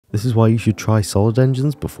This is why you should try solid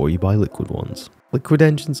engines before you buy liquid ones. Liquid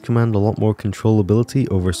engines command a lot more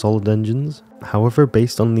controllability over solid engines. However,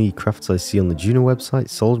 based on the crafts I see on the Juno website,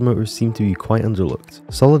 solid motors seem to be quite underlooked.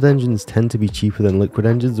 Solid engines tend to be cheaper than liquid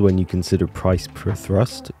engines when you consider price per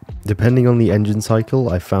thrust. Depending on the engine cycle,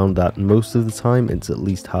 I found that most of the time it's at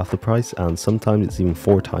least half the price, and sometimes it's even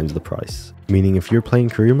 4 times the price. Meaning if you're playing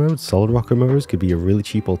career mode, solid rocket motors could be a really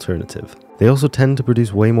cheap alternative. They also tend to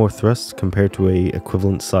produce way more thrust compared to a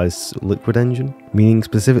equivalent size liquid engine, meaning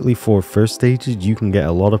specifically for first stages you can get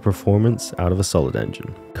a lot of performance out of a solid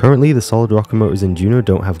engine. Currently the solid rocket motors in Juno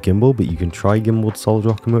don't have gimbal, but you can try gimbaled solid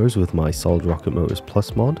rocket motors with my Solid Rocket Motors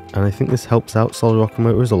Plus mod, and I think this helps out solid rocket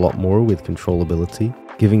motors a lot more with controllability,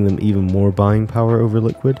 giving them even more buying power over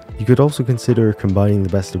liquid. You could also consider combining the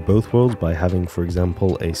best of both worlds by having, for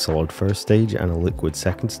example, a solid first stage and a liquid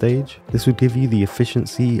second stage. This would give you the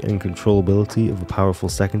efficiency and controllability of a powerful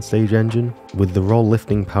second stage engine, with the raw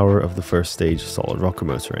lifting power of the first stage solid rocket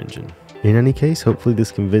motor engine. In any case, hopefully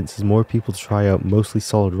this convinces more people to try out mostly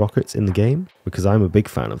solid rockets in the game, because I'm a big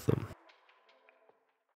fan of them.